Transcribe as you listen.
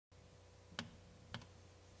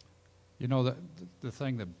You know, the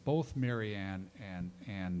thing that both Marianne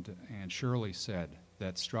and Shirley said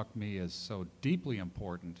that struck me as so deeply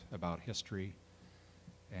important about history,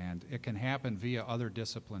 and it can happen via other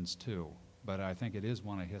disciplines too, but I think it is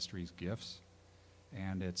one of history's gifts,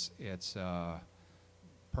 and it's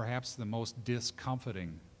perhaps the most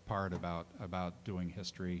discomforting part about doing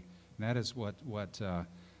history, and that is what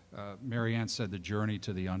Marianne said, the journey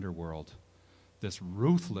to the underworld, this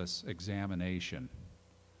ruthless examination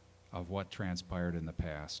of what transpired in the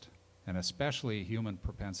past, and especially human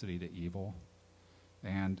propensity to evil,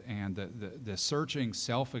 and the searching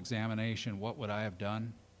self-examination, what would I have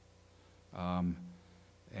done? But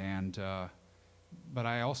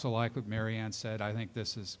I also like what Marianne said. I think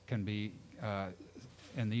this can be,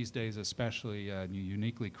 in these days especially, a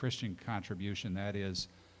uniquely Christian contribution, that is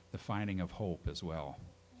the finding of hope as well.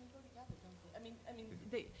 They go together,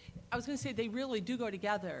 don't they? I was going to say they really do go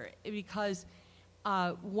together, because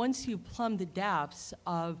once you plumb the depths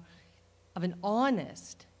of an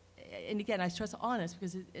honest, and again I stress honest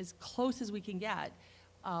because it's as close as we can get,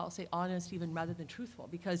 I'll say honest even rather than truthful,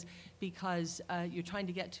 because you're trying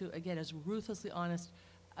to get to, again, as ruthlessly honest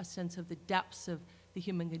a sense of the depths of the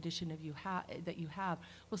human condition that you have.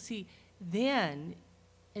 Well, see, then,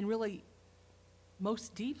 and really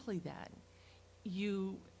most deeply then,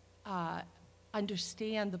 you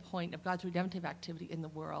understand the point of God's redemptive activity in the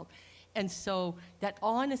world. And so that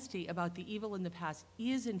honesty about the evil in the past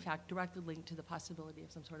is, in fact, directly linked to the possibility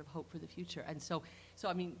of some sort of hope for the future. And so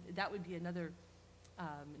I mean, that would be another,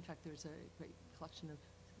 in fact, there's a great collection of,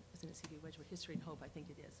 isn't it C.B. Wedgwood, History and Hope, I think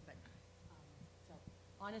it is. But so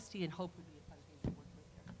honesty and hope would be a fun thing to work with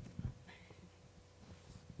here.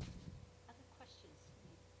 Other questions?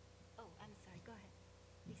 Oh, I'm sorry, go ahead,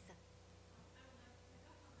 Lisa.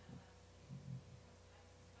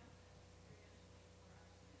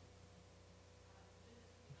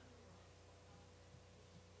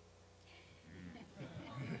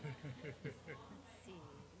 Let's see.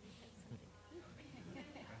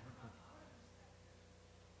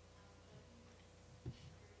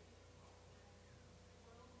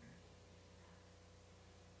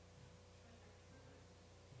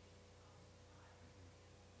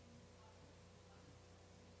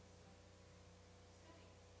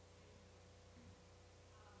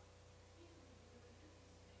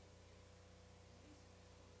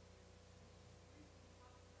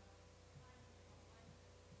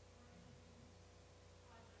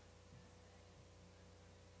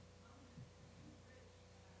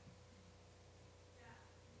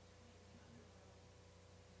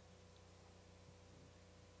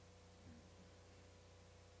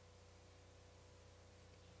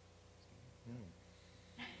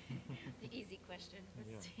 The easy question.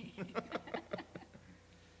 Let's see.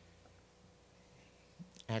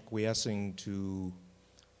 Acquiescing to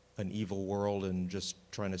an evil world and just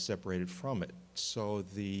trying to separate it from it. So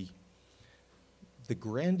the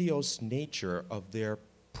grandiose nature of their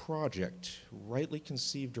project, rightly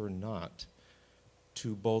conceived or not,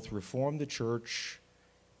 to both reform the church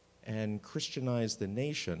and Christianize the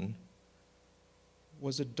nation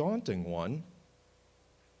was a daunting one,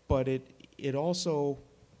 but it also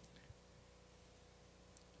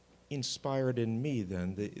inspired in me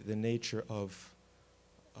then the nature of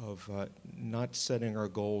not setting our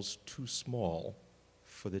goals too small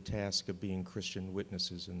for the task of being Christian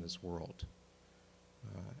witnesses in this world.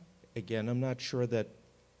 Again, I'm not sure that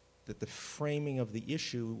the framing of the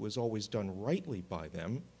issue was always done rightly by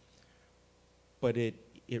them, but it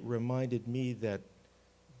reminded me that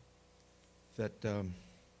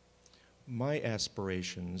my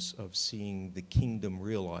aspirations of seeing the kingdom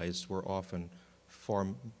realized were often far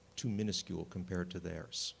too minuscule compared to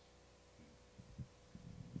theirs.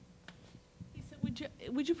 Lisa,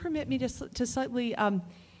 would you permit me to slightly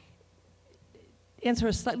answer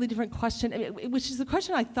a slightly different question, which is the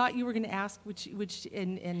question I thought you were going to ask, which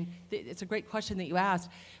it's a great question that you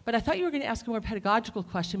asked, but I thought you were going to ask a more pedagogical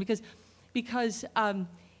question because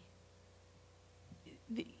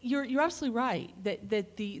you're absolutely right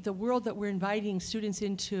that the world that we're inviting students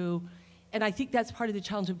into, and I think that's part of the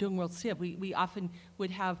challenge of doing World Civ. We often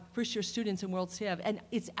would have first-year students in World Civ, and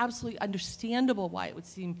it's absolutely understandable why it would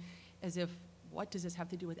seem as if, what does this have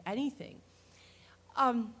to do with anything?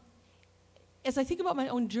 As I think about my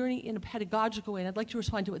own journey in a pedagogical way, and I'd like to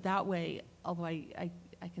respond to it that way, although I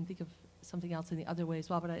can think of something else in the other way as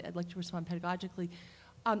well, but I'd like to respond pedagogically.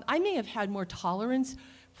 I may have had more tolerance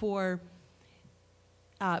for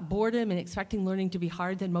boredom and expecting learning to be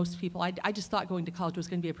hard than most people. I just thought going to college was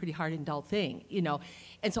going to be a pretty hard and dull thing, you know.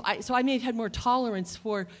 And so I may have had more tolerance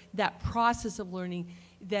for that process of learning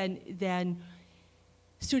than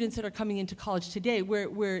students that are coming into college today,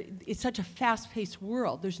 where it's such a fast-paced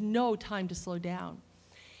world. There's no time to slow down.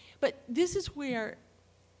 But this is where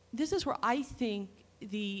I think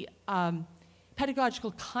the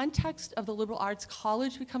pedagogical context of the liberal arts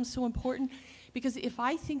college becomes so important, because if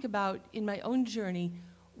I think about, in my own journey,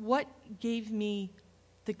 what gave me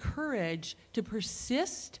the courage to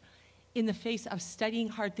persist in the face of studying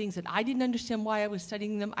hard things that I didn't understand why I was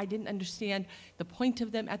studying them, I didn't understand the point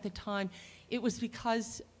of them at the time, it was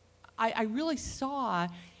because I really saw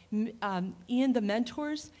in the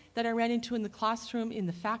mentors that I ran into in the classroom, in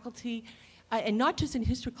the faculty, and not just in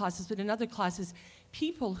history classes, but in other classes,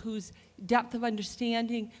 people whose depth of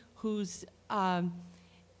understanding, whose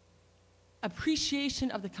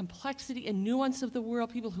appreciation of the complexity and nuance of the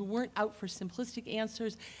world, people who weren't out for simplistic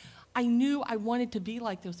answers. I knew I wanted to be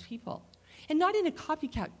like those people. And not in a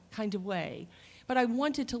copycat kind of way, but I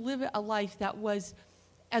wanted to live a life that was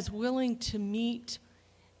as willing to meet,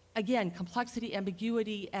 again, complexity,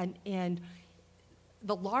 ambiguity, and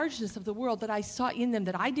the largeness of the world that I saw in them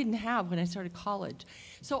that I didn't have when I started college.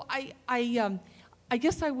 So I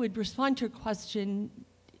guess I would respond to your question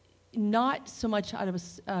not so much out of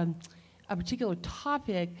a particular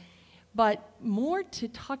topic, but more to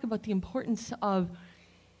talk about the importance of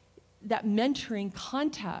that mentoring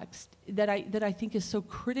context that I think is so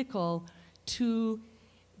critical to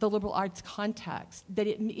the liberal arts context.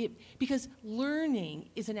 That because learning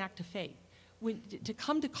is an act of faith. To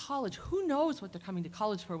come to college, who knows what they're coming to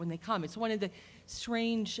college for when they come? It's one of the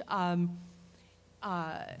strange, I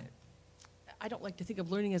don't like to think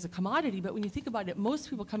of learning as a commodity, but when you think about it, most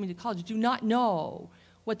people coming to college do not know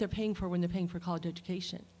what they're paying for when they're paying for college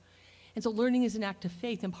education. And so learning is an act of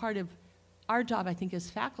faith, and part of our job, I think, as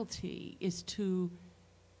faculty is to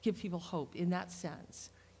give people hope in that sense,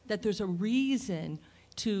 that there's a reason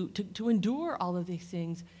to endure all of these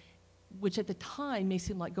things, which at the time may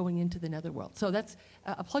seem like going into the netherworld. So that's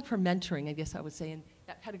a plug for mentoring, I guess I would say, in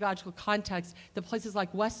that pedagogical context that places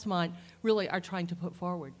like Westmont really are trying to put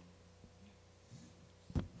forward.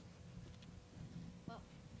 Well,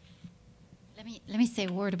 let me say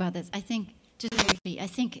a word about this. I think, just briefly,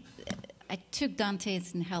 I took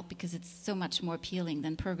Dante's in Hell because it's so much more appealing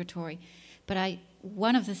than Purgatory. But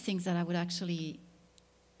one of the things that I would actually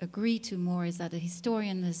agree to more is that a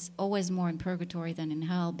historian is always more in Purgatory than in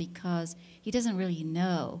Hell, because he doesn't really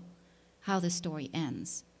know how the story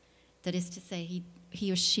ends. That is to say,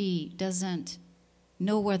 he or she doesn't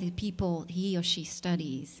know where the people he or she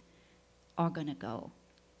studies are going to go.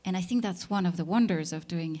 And I think that's one of the wonders of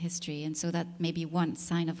doing history, and so that may be one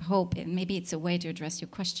sign of hope, and maybe it's a way to address your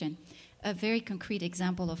question. A very concrete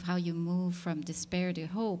example of how you move from despair to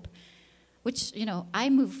hope, which, I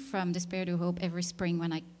move from despair to hope every spring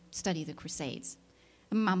when I study the Crusades.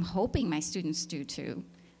 I'm hoping my students do too,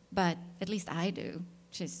 but at least I do,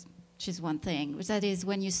 which is one thing, which that is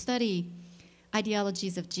when you study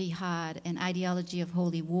ideologies of jihad and ideology of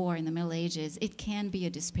holy war in the Middle Ages, it can be a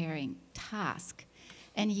despairing task.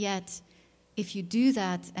 And yet, if you do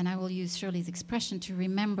that, and I will use Shirley's expression, to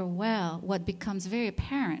remember well, what becomes very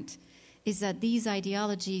apparent is that these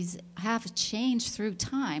ideologies have changed through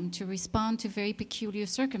time to respond to very peculiar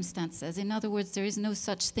circumstances. In other words, there is no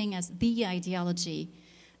such thing as the ideology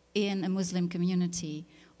in a Muslim community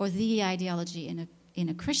or the ideology in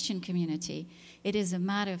a Christian community. It is a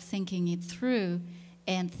matter of thinking it through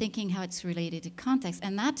and thinking how it's related to context.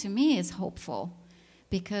 And that, to me, is hopeful,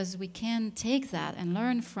 because we can take that and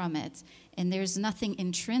learn from it. And there's nothing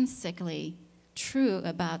intrinsically true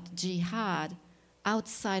about jihad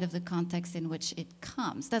outside of the context in which it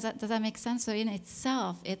comes. Does that make sense? So in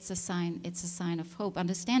itself, it's a sign of hope.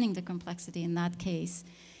 Understanding the complexity in that case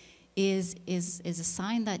is a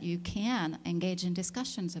sign that you can engage in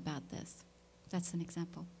discussions about this. That's an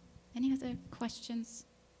example. Any other questions?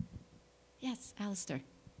 Yes, Alistair.